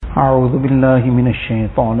أعوذ بالله من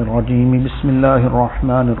الشيطان الرجيم بسم الله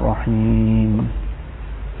الرحمن الرحيم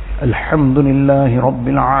الحمد لله رب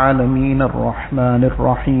العالمين الرحمن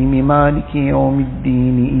الرحيم مالك يوم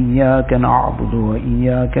الدين إياك نعبد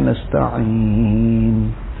وإياك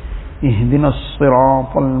نستعين اهدنا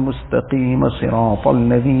الصراط المستقيم صراط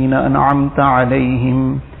الذين أنعمت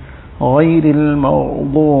عليهم غير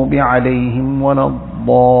المغضوب عليهم ولا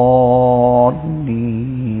الضالين.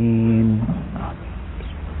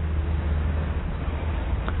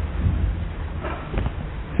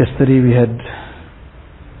 Yesterday we had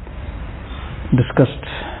discussed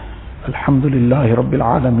Alhamdulillahi Rabbil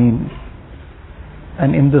Alameen,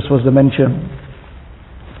 and in this was the mention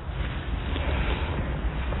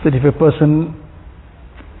that if a person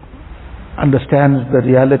understands the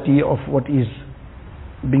reality of what is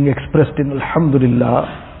being expressed in Alhamdulillah,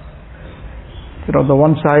 on the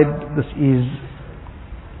one side this is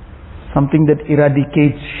something that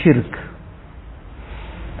eradicates shirk,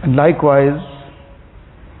 and likewise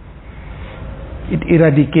it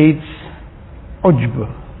eradicates ujb,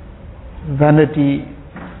 vanity,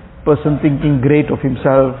 person thinking great of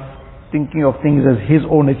himself, thinking of things as his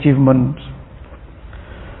own achievement.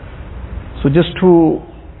 So just to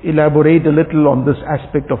elaborate a little on this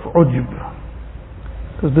aspect of ujb,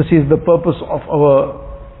 because this is the purpose of our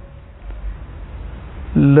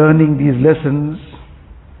learning these lessons,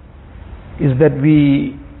 is that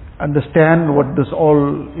we understand what this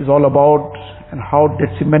all is all about and how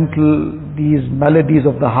detrimental these maladies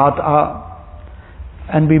of the heart are,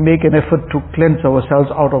 and we make an effort to cleanse ourselves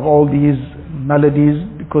out of all these maladies,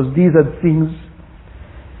 because these are things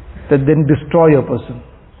that then destroy a person.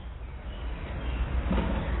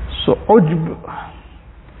 So ujb,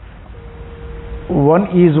 one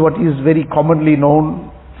is what is very commonly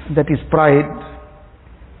known, that is pride.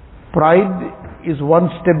 Pride is one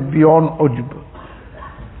step beyond ujb,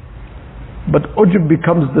 but ujb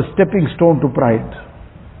becomes the stepping stone to pride.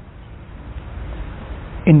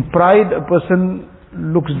 In pride, a person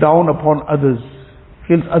looks down upon others,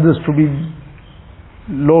 feels others to be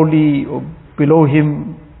lowly or below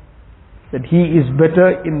him, that he is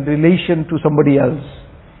better in relation to somebody else.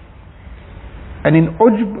 And in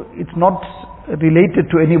ujb, it's not related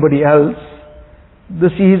to anybody else.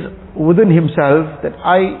 This is within himself, that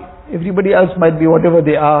everybody else might be whatever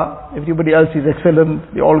they are, everybody else is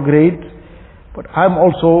excellent, they're all great, but I'm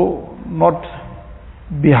also not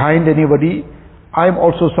behind anybody, I'm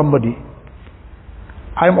also somebody.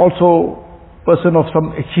 I'm also person of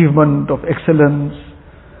some achievement, of excellence.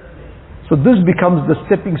 So this becomes the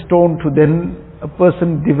stepping stone to then a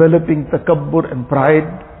person developing takabbur and pride.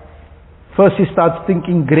 First he starts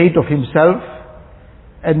thinking great of himself,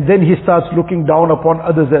 and then he starts looking down upon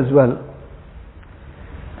others as well.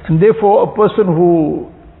 And therefore a person who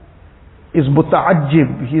is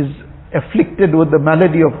muta'ajjib, he is afflicted with the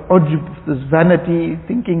malady of ujb, this vanity,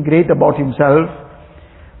 thinking great about himself,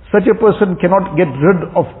 such a person cannot get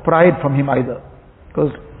rid of pride from him either.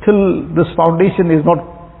 Because till this foundation is not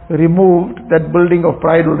removed, that building of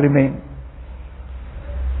pride will remain.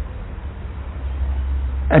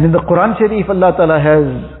 And in the Quran Sharif, Allah Ta'ala has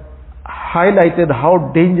highlighted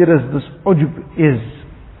how dangerous this ujb is.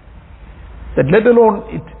 That let alone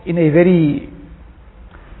it in a very,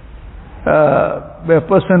 where a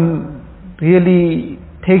person really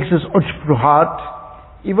takes his ujb to heart,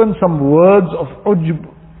 even some words of ujb,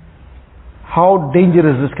 how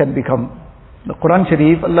dangerous this can become. The Quran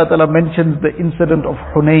Sharif, Allah Ta'ala mentions the incident of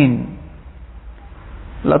Hunain.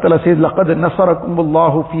 Allah Ta'ala says, لَقَدْ نَصَرَكُمُ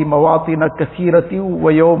اللَّهُ فِي مَوَاطِنَ كَثِيرَةٍ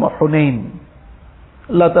وَيَوْمَ حُنَيْنٍ.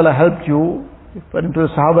 Allah Ta'ala helped you, referring to the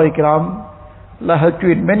Sahaba Ikram, Allah helped you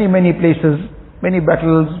in many, many places, many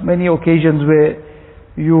battles, many occasions where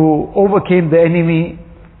you overcame the enemy.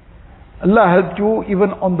 Allah helped you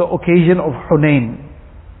even on the occasion of Hunain.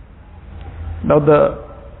 Now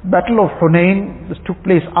the Battle of Hunain, this took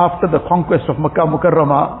place after the conquest of Makkah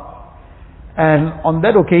Mukarramah, and on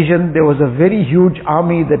that occasion there was a very huge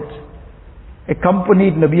army that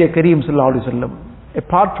accompanied Nabi Kareem Sallallahu Alaihi Wasallam.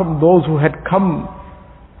 Apart from those who had come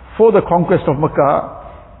for the conquest of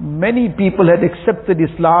Makkah, many people had accepted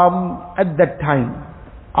Islam at that time.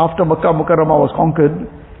 After Makkah Mukarramah was conquered,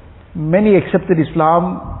 many accepted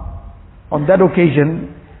Islam on that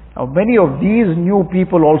occasion. Now many of these new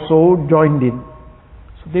people also joined in.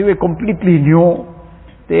 So they were completely new.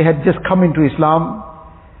 They had just come into Islam.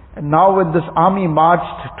 And now when this army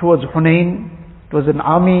marched towards Hunain, it was an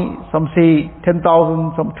army, some say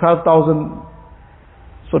 10,000, some 12,000.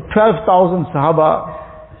 So 12,000 Sahaba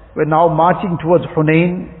were now marching towards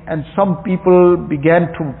Hunain, and some people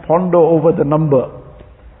began to ponder over the number.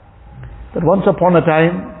 That once upon a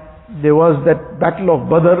time, there was that battle of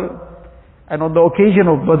Badr, and on the occasion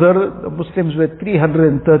of Badr, the Muslims were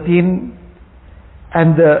 313,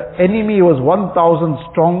 and the enemy was 1,000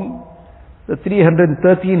 strong. The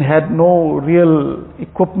 313 had no real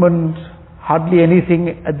equipment, hardly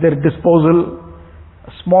anything at their disposal,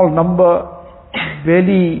 a small number,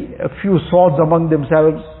 barely a few swords among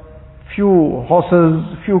themselves, few horses,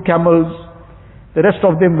 few camels. The rest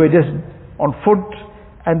of them were just on foot,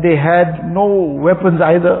 and they had no weapons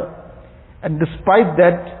either. And despite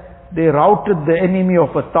that, they routed the enemy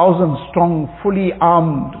of 1,000 strong, fully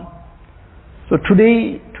armed. So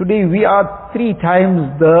today we are 3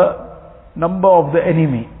 times the number of the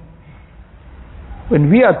enemy. When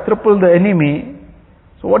we are triple the enemy,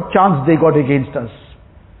 so what chance they got against us?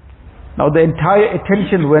 Now the entire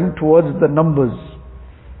attention went towards the numbers,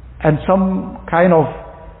 and some kind of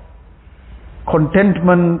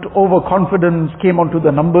contentment, overconfidence came onto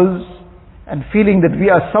the numbers, and feeling that we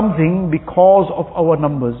are something because of our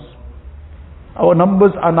numbers. Our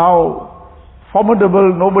numbers are now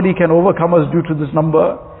formidable, nobody can overcome us due to this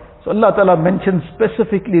number. So Allah Ta'ala mentioned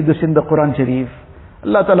specifically this in the Quran Sharif.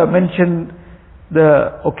 Allah Ta'ala mentioned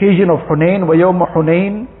the occasion of Hunayn, وَيَوْمَ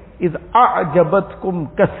حُنَيْنٍ إِذْ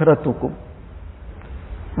أَعْجَبَتْكُمْ كَثْرَتُكُمْ.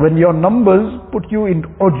 When your numbers put you in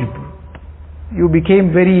ujb, you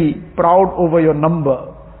became very proud over your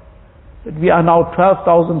number. That we are now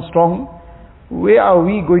 12,000 strong. Where are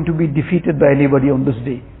we going to be defeated by anybody on this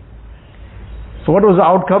day? So what was the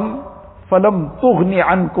outcome? فَلَمْ تُغْنِ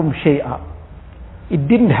عَنْكُمْ شَيْئًا. It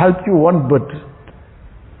didn't help you one bit.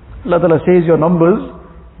 Allah Ta'ala says your numbers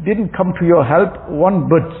didn't come to your help one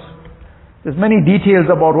bit. There's many details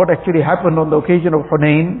about what actually happened on the occasion of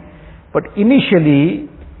Hunayn. But initially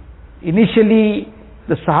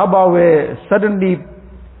the Sahaba were suddenly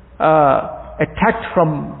attacked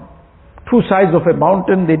from 2 sides of a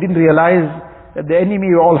mountain. They didn't realize that the enemy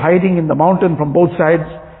were all hiding in the mountain from both sides.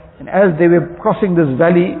 And as they were crossing this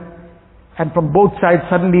valley, and from both sides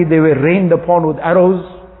suddenly they were rained upon with arrows,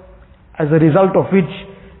 as a result of which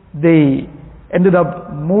they ended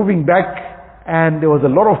up moving back, and there was a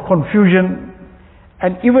lot of confusion.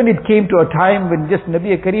 And even it came to a time when just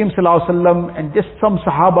Nabi Kareem Sallallahu Alaihi Wasallam and just some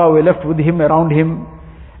Sahaba were left with him, around him,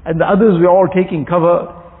 and the others were all taking cover.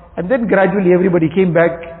 And then gradually everybody came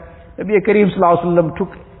back. Nabi Kareem Sallallahu Alaihi Wasallam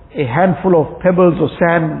took a handful of pebbles or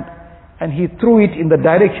sand, and he threw it in the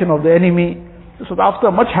direction of the enemy. So after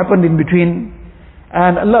much happened in between,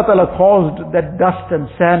 and Allah Ta'ala caused that dust and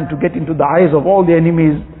sand to get into the eyes of all the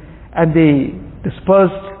enemies, and they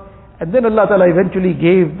dispersed. And then Allah Ta'ala eventually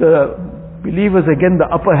gave the believers again the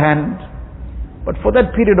upper hand. But for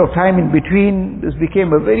that period of time in between, this became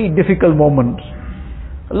a very difficult moment.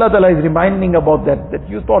 Allah Ta'ala is reminding about that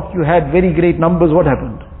you thought you had very great numbers. What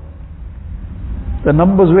happened? The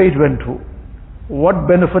numbers, where it went to? What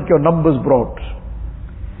benefit your numbers brought?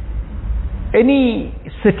 Any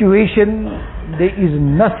situation, there is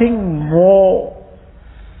nothing more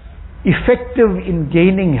effective in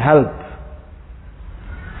gaining help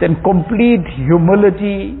than complete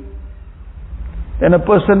humility, than a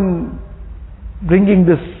person bringing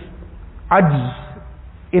this ajz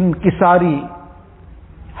in kisari,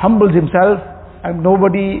 humbles himself. I'm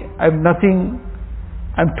nobody, I'm nothing,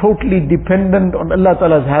 I'm totally dependent on Allah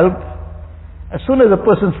Ta'ala's help. As soon as a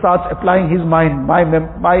person starts applying his mind, my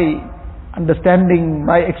understanding,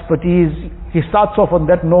 my expertise, he starts off on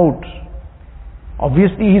that note.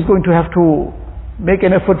 Obviously he's going to have to make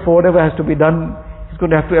an effort for whatever has to be done. He's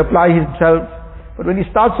going to have to apply himself. But when he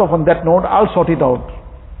starts off on that note, I'll sort it out.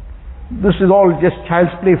 This is all just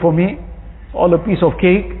child's play for me. All a piece of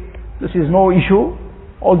cake. This is no issue.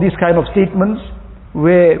 All these kind of statements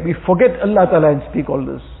where we forget Allah Ta'ala and speak all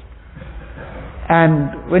this.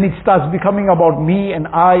 And when it starts becoming about me and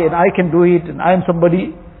I can do it and I am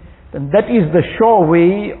somebody, then that is the sure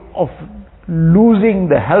way of losing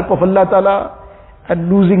the help of Allah Ta'ala and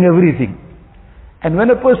losing everything. And when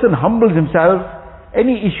a person humbles himself,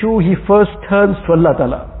 any issue he first turns to Allah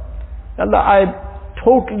Ta'ala. Allah, I am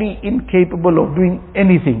totally incapable of doing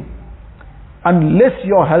anything unless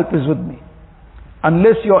your help is with me.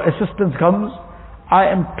 Unless your assistance comes, I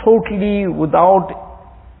am totally without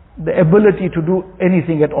the ability to do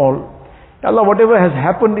anything at all. Allah, whatever has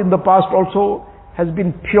happened in the past also has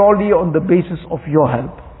been purely on the basis of your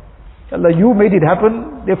help. Allah, you made it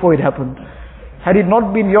happen, therefore it happened. Had it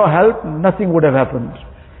not been your help, nothing would have happened.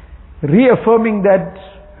 Reaffirming that,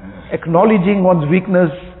 acknowledging one's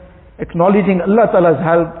weakness, acknowledging Allah Ta'ala's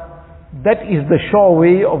help, that is the sure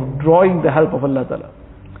way of drawing the help of Allah Ta'ala.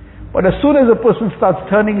 But as soon as a person starts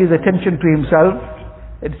turning his attention to himself,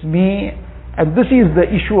 it's me, and this is the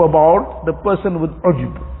issue about the person with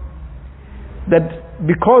ujb. That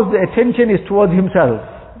because the attention is towards himself.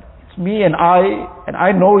 It's me and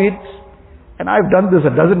I know it, and I've done this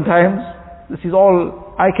a dozen times. This is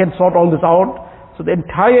all, I can sort all this out. So the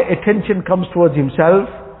entire attention comes towards himself.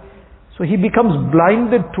 So he becomes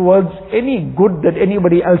blinded towards any good that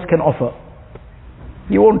anybody else can offer.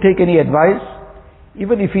 He won't take any advice,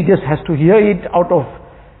 even if he just has to hear it out of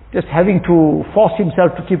just having to force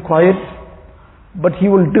himself to keep quiet. But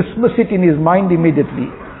he will dismiss it in his mind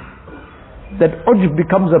immediately. That ujb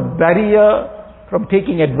becomes a barrier from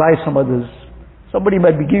taking advice from others. Somebody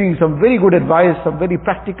might be giving some very good advice, some very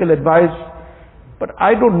practical advice, but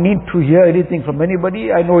I don't need to hear anything from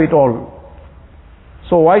anybody, I know it all.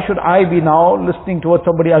 So why should I be now listening to what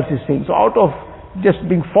somebody else is saying? So out of just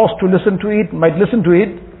being forced to listen to it, might listen to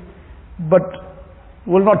it, but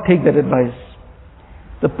will not take that advice.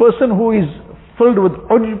 The person who is filled with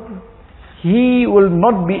ujb, he will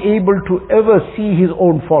not be able to ever see his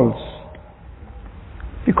own faults.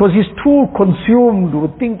 Because he's too consumed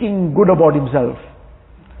with thinking good about himself.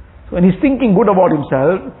 So when he's thinking good about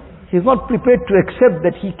himself, he's not prepared to accept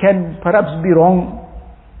that he can perhaps be wrong.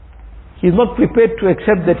 He's not prepared to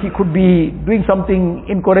accept that he could be doing something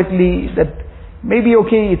incorrectly, that maybe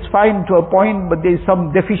okay, it's fine to a point, but there is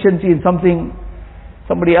some deficiency in something.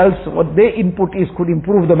 Somebody else, what their input is could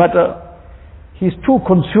improve the matter. He's too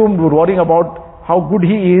consumed with worrying about how good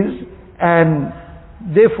he is, and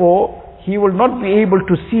therefore he will not be able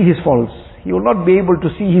to see his faults. He will not be able to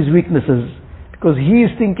see his weaknesses, because he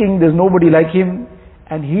is thinking there's nobody like him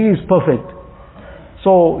and he is perfect.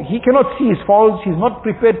 So he cannot see his faults. He's not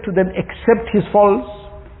prepared to then accept his faults.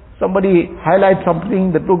 Somebody highlights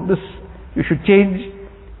something that, look, this you should change,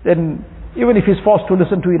 then even if he's forced to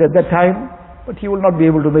listen to it at that time, but he will not be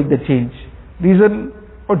able to make that change. Reason,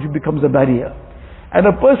 ujb becomes a barrier. And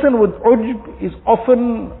a person with ujb is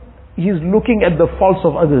often, he's looking at the faults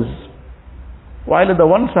of others. While at the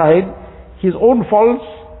one side, his own faults,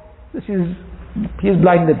 he's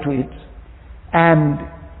blinded to it. And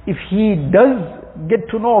if he does get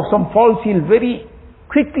to know of some faults, he'll very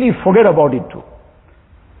quickly forget about it too.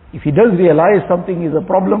 If he does realize something is a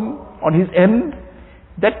problem on his end,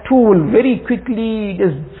 that too will very quickly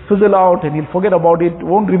just fizzle out and he'll forget about it,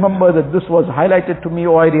 won't remember that this was highlighted to me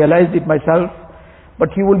or I realized it myself. But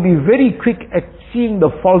he will be very quick at seeing the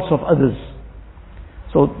faults of others.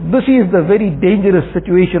 So this is the very dangerous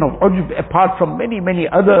situation of ujb, apart from many, many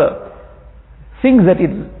other things that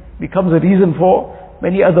it becomes a reason for,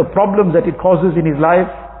 many other problems that it causes in his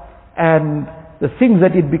life, and the things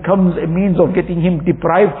that it becomes a means of getting him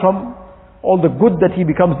deprived from, all the good that he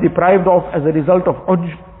becomes deprived of as a result of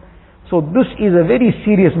ujb. So this is a very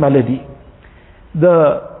serious malady.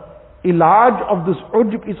 The ilaj of this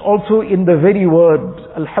ujb is also in the very word,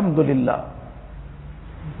 alhamdulillah.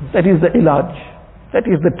 That is the ilaj. That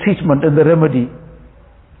is the treatment and the remedy.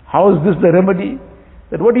 How is this the remedy?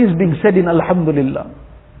 That what is being said in alhamdulillah.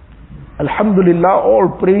 Alhamdulillah, all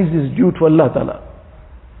praise is due to Allah Ta'ala.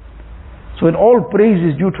 So when all praise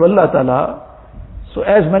is due to Allah Ta'ala, so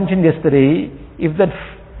as mentioned yesterday, if that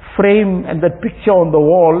frame and that picture on the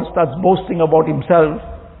wall starts boasting about himself,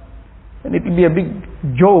 then it will be a big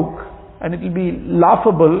joke and it will be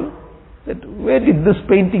laughable that where did this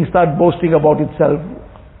painting start boasting about itself?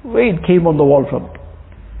 Where it came on the wall from?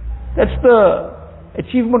 That's the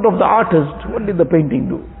achievement of the artist. What did the painting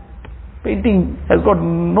do? Painting has got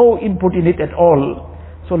no input in it at all.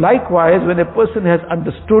 So likewise, when a person has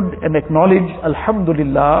understood and acknowledged,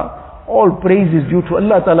 alhamdulillah, all praise is due to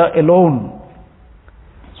Allah Ta'ala alone.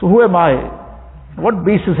 So who am I? What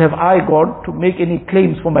basis have I got to make any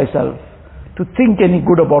claims for myself? To think any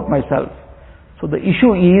good about myself? So the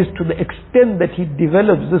issue is, to the extent that he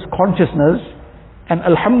develops this consciousness, and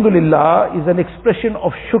alhamdulillah is an expression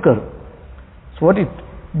of shukr. So what it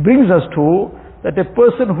brings us to, that a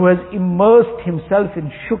person who has immersed himself in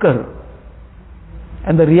shukr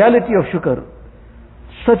and the reality of shukr,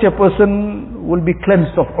 such a person will be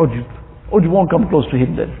cleansed of ujb. Ujb won't come close to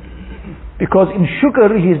him then. Because in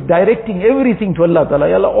shukr he is directing everything to Allah Ta'ala.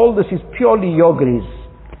 Allah, all this is purely your grace.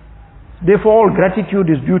 Therefore all gratitude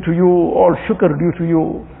is due to you, all shukr due to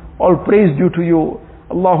you, all praise due to you.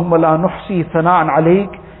 Allahumma la nuhsi thana'an alayk,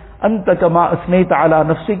 anta kama asnayta ala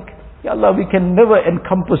nafsik. Ya Allah, we can never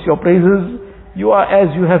encompass your praises. You are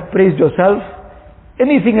as you have praised yourself.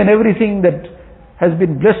 Anything and everything that has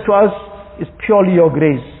been blessed to us is purely your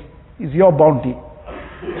grace, is your bounty.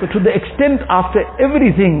 So to the extent after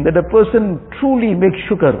everything that a person truly makes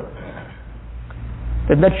shukr,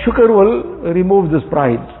 then that shukr will remove this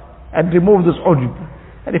pride and remove this ujb.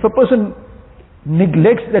 And if a person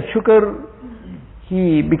neglects that shukr,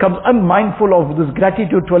 he becomes unmindful of this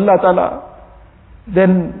gratitude to Allah Ta'ala,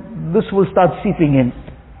 then this will start seeping in.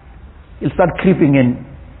 It'll start creeping in.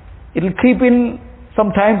 It'll creep in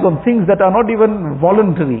sometimes on things that are not even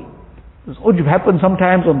voluntary. This ujb happens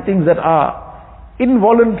sometimes on things that are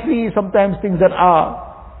involuntary, sometimes things that are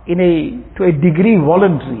to a degree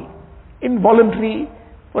voluntary. Involuntary,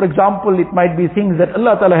 for example, it might be things that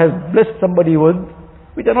Allah Ta'ala has blessed somebody with,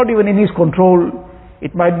 which are not even in his control.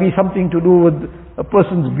 It might be something to do with a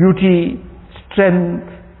person's beauty, strength,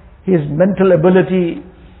 his mental ability,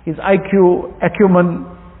 his IQ, acumen,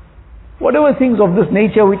 whatever things of this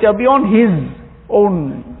nature which are beyond his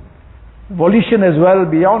own volition as well,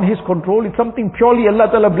 beyond his control. It's something purely Allah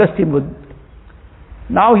Ta'ala blessed him with.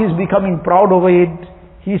 Now he's becoming proud over it.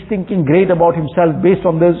 He's thinking great about himself based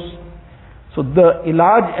on this. So the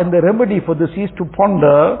ilaj and the remedy for this is to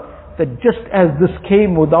ponder that just as this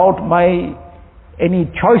came without my any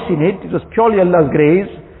choice in it, it was purely Allah's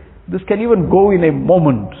grace, this can even go in a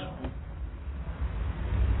moment.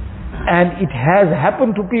 And it has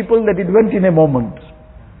happened to people that it went in a moment.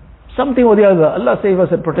 Something or the other. Allah save us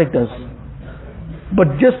and protect us.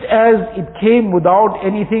 But just as it came without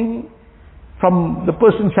anything from the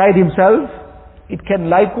person's side himself, it can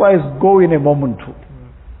likewise go in a moment too.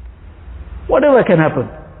 Whatever can happen.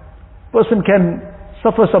 Person can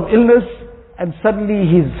suffer some illness and suddenly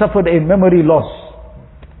he's suffered a memory loss.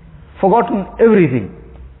 Forgotten everything.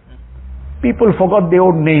 People forgot their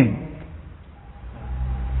own name.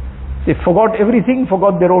 They forgot everything,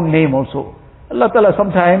 forgot their own name also. Allah Ta'ala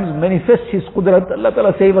sometimes manifests His qudrat. Allah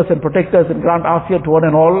Ta'ala save us and protect us and grant afiyat to one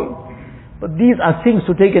and all. But these are things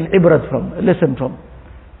to take an ibrat from, a lesson from.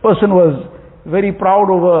 Person was very proud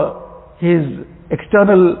over his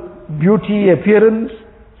external beauty, appearance.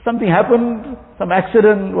 Something happened, some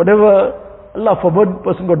accident, whatever. Allah forbid,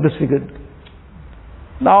 person got disfigured.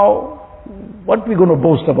 Now, what we going to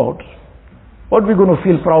boast about? What we going to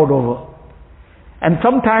feel proud over? And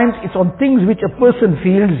sometimes it's on things which a person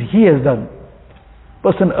feels he has done.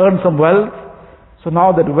 Person earned some wealth, so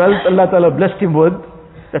now that wealth Allah Ta'ala blessed him with,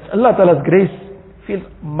 that's Allah Ta'ala's grace, feels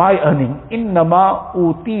my earning. إِنَّمَا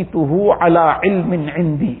أُوتِيتُهُ عَلَىٰ عِلْمٍ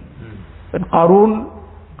عِنْدِي. When Qarun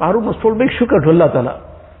was told, make shukr to Allah Ta'ala.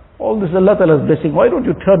 All this is Allah Ta'ala's blessing. Why don't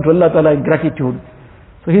you turn to Allah Ta'ala in gratitude?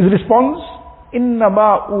 So his response,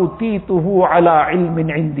 إِنَّمَا أُوتِيتُهُ عَلَىٰ عِلْمٍ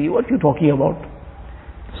عِنْدِي. What are you talking about?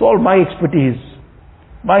 It's all my expertise,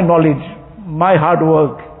 my knowledge, my hard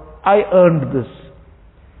work. I earned this.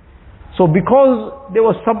 So because there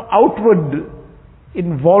was some outward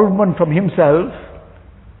involvement from himself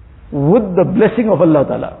with the blessing of Allah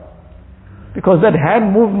Ta'ala, because that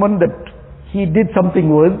hand movement that he did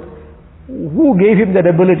something with, who gave him that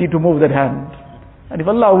ability to move that hand? And if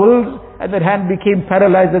Allah wills, and that hand became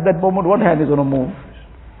paralyzed at that moment, what hand is going to move?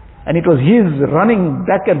 And it was his running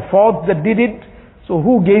back and forth that did it. So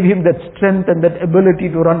who gave him that strength and that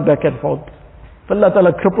ability to run back and forth? If Allah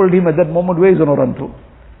Ta'ala crippled him at that moment, where is he going to run to?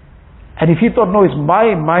 And if he thought, no, it's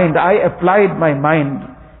my mind, I applied my mind.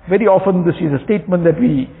 Very often this is a statement that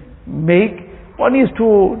we make. One is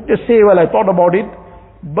to just say, well, I thought about it.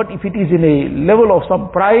 But if it is in a level of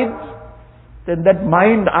some pride, then that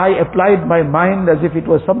mind, I applied my mind as if it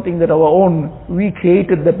was something that our own, we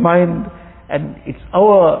created that mind, and it's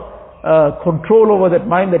our control over that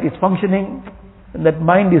mind that is functioning, and that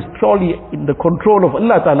mind is purely in the control of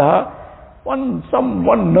Allah Ta'ala. One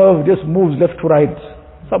nerve just moves left to right.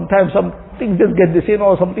 Sometimes some things just get, they say,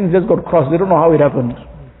 no, some things just got crossed. They don't know how it happened.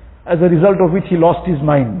 As a result of which he lost his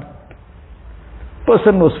mind.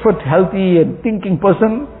 Person was fit, healthy and thinking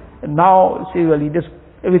person, and now say, well,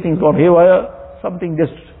 everything's gone haywire. Something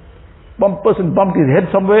just, person bumped his head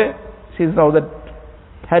somewhere. Says now that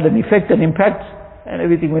had an effect, an impact, and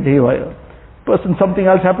everything went haywire. Person, something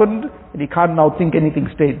else happened, and he can't now think anything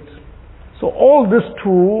straight. So all this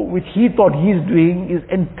too, which he thought he's doing, is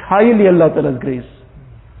entirely Allah Ta'ala's grace.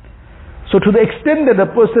 So to the extent that a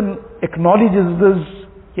person acknowledges this,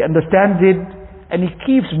 he understands it, and he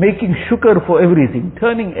keeps making shukr for everything,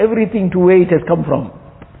 turning everything to where it has come from,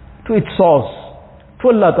 to its source,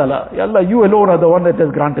 to Allah Ta'ala. Ya Allah, you alone are the one that has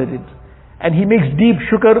granted it. And he makes deep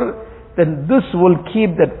shukr, then this will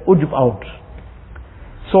keep that ujb out.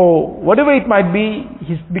 So whatever it might be,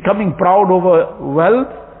 he's becoming proud over wealth,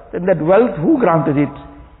 then that wealth, who granted it?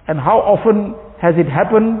 And how often has it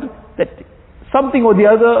happened that something or the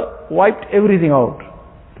other wiped everything out?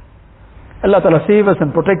 Allah Ta'ala save us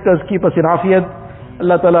and protect us, keep us in afiyat.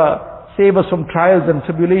 Allah Ta'ala save us from trials and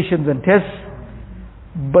tribulations and tests.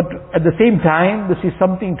 But at the same time, this is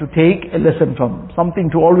something to take a lesson from. Something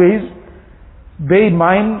to always bear in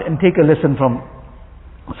mind and take a lesson from.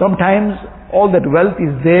 Sometimes all that wealth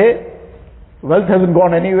is there, wealth hasn't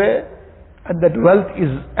gone anywhere, and that wealth is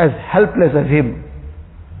as helpless as him.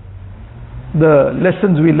 the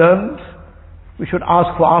lessons we learned, we should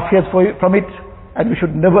ask for afiyat from it, and we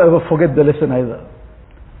should never ever forget the lesson either.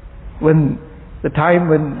 When the time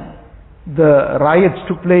when the riots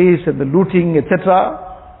took place and the looting, etc.,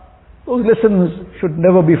 those lessons should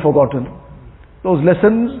never be forgotten. Those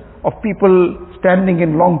lessons of people standing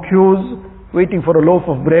in long queues, waiting for a loaf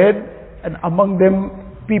of bread, and among them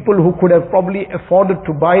people who could have probably afforded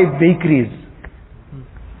to buy bakeries.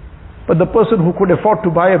 But the person who could afford to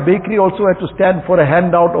buy a bakery also had to stand for a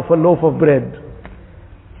handout of a loaf of bread.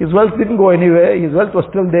 His wealth didn't go anywhere, his wealth was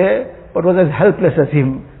still there, but was as helpless as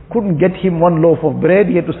him. Couldn't get him one loaf of bread,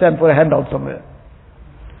 he had to stand for a handout somewhere.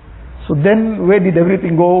 So then where did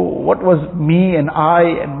everything go? What was me and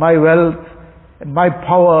I and my wealth and my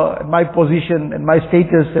power and my position and my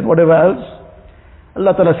status and whatever else?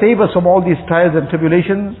 Allah Ta'ala save us from all these trials and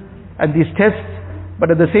tribulations and these tests, but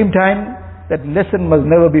at the same time, that lesson must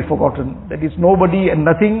never be forgotten. That it's nobody and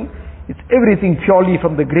nothing, it's everything purely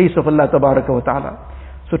from the grace of Allah Ta'ala.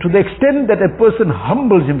 So to the extent that a person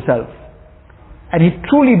humbles himself, and he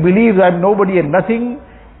truly believes I'm nobody and nothing,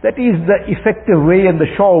 that is the effective way and the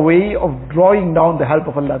sure way of drawing down the help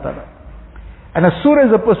of Allah Ta'ala. And as soon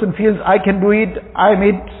as a person feels I can do it, I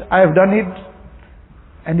have done it,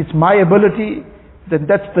 and it's my ability, then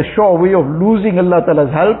that's the sure way of losing Allah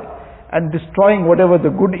Ta'ala's help and destroying whatever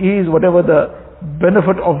the good is, whatever the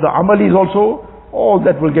benefit of the amal is also, all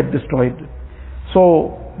that will get destroyed.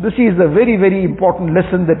 So this is a very, very important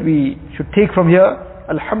lesson that we should take from here.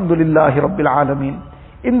 Alhamdulillahi Rabbil Alameen.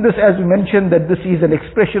 In this, as we mentioned, that this is an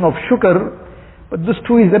expression of shukr, but this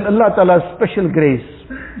too is an Allah Ta'ala's special grace.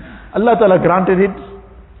 Allah Ta'ala granted it.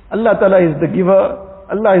 Allah Ta'ala is the giver.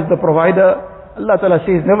 Allah is the provider. Allah Ta'ala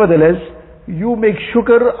says, nevertheless, you make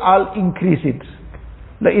shukr, I'll increase it.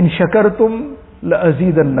 لَإِن شَكَرْتُمْ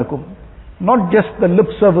لَأَزِيدَنَّكُمْ. Not just the lip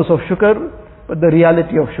service of shukr, but the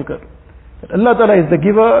reality of shukr. That Allah Ta'ala is the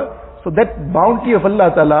giver, so that bounty of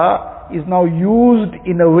Allah Ta'ala is now used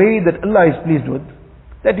in a way that Allah is pleased with.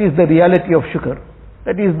 That is the reality of shukr.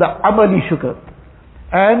 That is the amali shukr.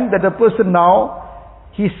 And that a person now,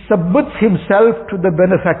 he submits himself to the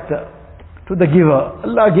benefactor, to the giver.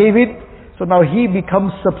 Allah gave it, so now he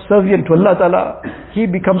becomes subservient to Allah Ta'ala. He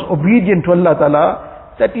becomes obedient to Allah Ta'ala.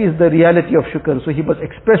 That is the reality of shukr. So he must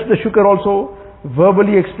express the shukr also,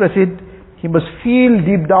 verbally express it. He must feel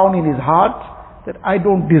deep down in his heart that I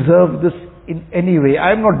don't deserve this in any way.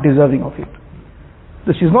 I am not deserving of it.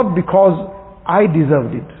 This is not because I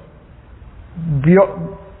deserved it.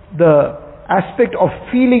 The aspect of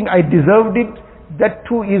feeling I deserved it, that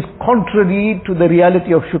too is contrary to the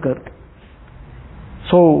reality of shukr.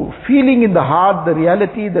 So feeling in the heart the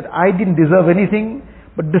reality that I didn't deserve anything,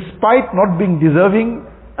 but despite not being deserving,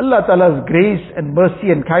 Allah Ta'ala's grace and mercy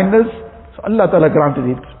and kindness, so Allah Ta'ala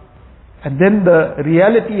granted it. And then the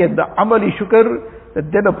reality and the amali shukr,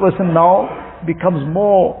 that then a person now becomes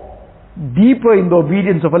more deeper in the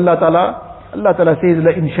obedience of Allah Ta'ala. Allah Ta'ala says,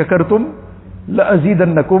 لَإِن شَكَرْتُمْ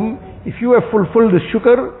لَأَزِيدَنَّكُمْ. If you have fulfilled the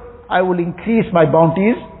shukr, I will increase my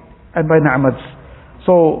bounties and my ni'mats.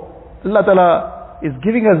 So Allah Ta'ala is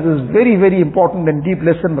giving us this very, very important and deep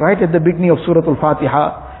lesson right at the beginning of Surah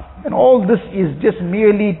Faatihah. And all this is just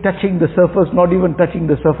merely touching the surface, not even touching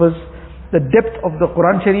the surface. The depth of the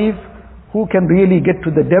Quran Sharif, who can really get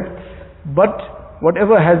to the depth? But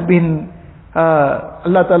whatever has been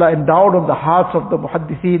Allah Ta'ala endowed on the hearts of the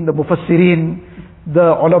muhaddithin, the mufassirin,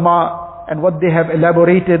 the ulama, and what they have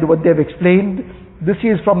elaborated, what they have explained, this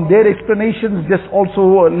is from their explanations just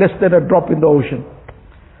also less than a drop in the ocean.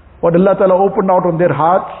 What Allah Ta'ala opened out on their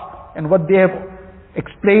hearts and what they have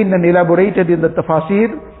explained and elaborated in the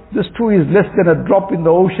tafsir, this too is less than a drop in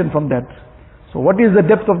the ocean from that. So what is the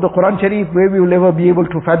depth of the Quran Sharif, where we will ever be able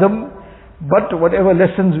to fathom? But whatever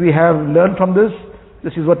lessons we have learned from this,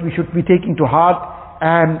 this is what we should be taking to heart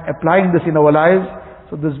and applying this in our lives.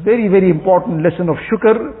 So this very, very important lesson of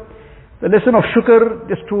shukr. The lesson of shukr,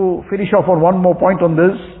 just to finish off on one more point on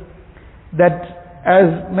this, that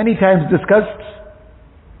as many times discussed,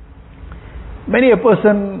 many a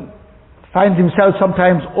person finds himself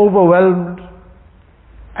sometimes overwhelmed,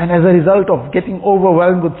 and as a result of getting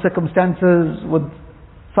overwhelmed with circumstances, with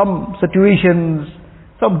some situations,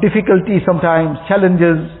 some difficulties sometimes,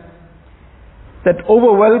 challenges, that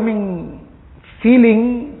overwhelming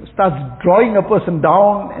feeling starts drawing a person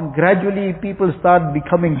down, and gradually people start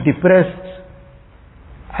becoming depressed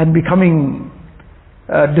and becoming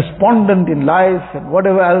despondent in life and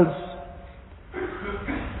whatever else.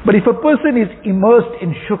 But if a person is immersed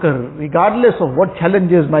in shukr, regardless of what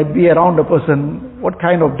challenges might be around a person, what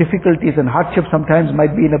kind of difficulties and hardships sometimes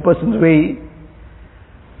might be in a person's way,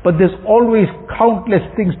 but there's always countless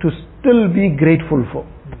things to still be grateful for.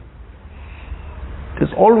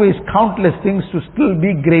 There's always countless things to still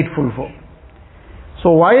be grateful for. So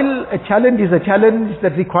while a challenge is a challenge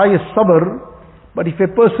that requires sabr, but if a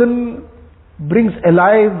person brings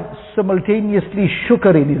alive simultaneously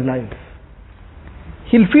shukr in his life,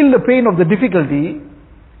 he'll feel the pain of the difficulty,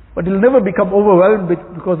 but he'll never become overwhelmed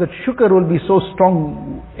because that shukr will be so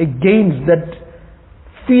strong against that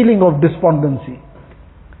feeling of despondency.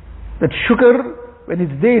 That shukr, when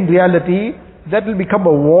it's there in reality, that will become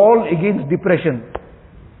a wall against depression.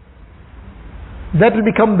 That will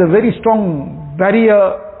become the very strong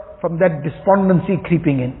barrier from that despondency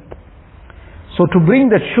creeping in. So to bring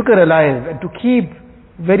that shukr alive and to keep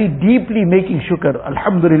very deeply making shukr,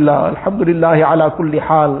 alhamdulillah, alhamdulillah ala kulli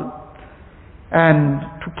hal, and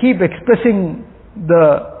to keep expressing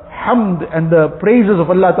the hamd and the praises of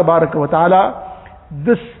Allah tabaraka wa ta'ala,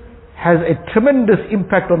 this has a tremendous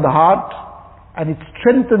impact on the heart, and it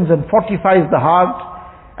strengthens and fortifies the heart.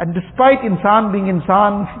 And despite insan being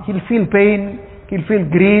insan, he'll feel pain, he'll feel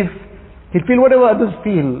grief, he'll feel whatever others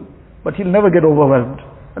feel, but he'll never get overwhelmed.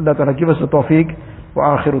 Allah Ta'ala give us the tawfiq.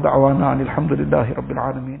 Wa akhiru da'wana alhamdulillahi rabbil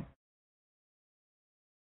alameen.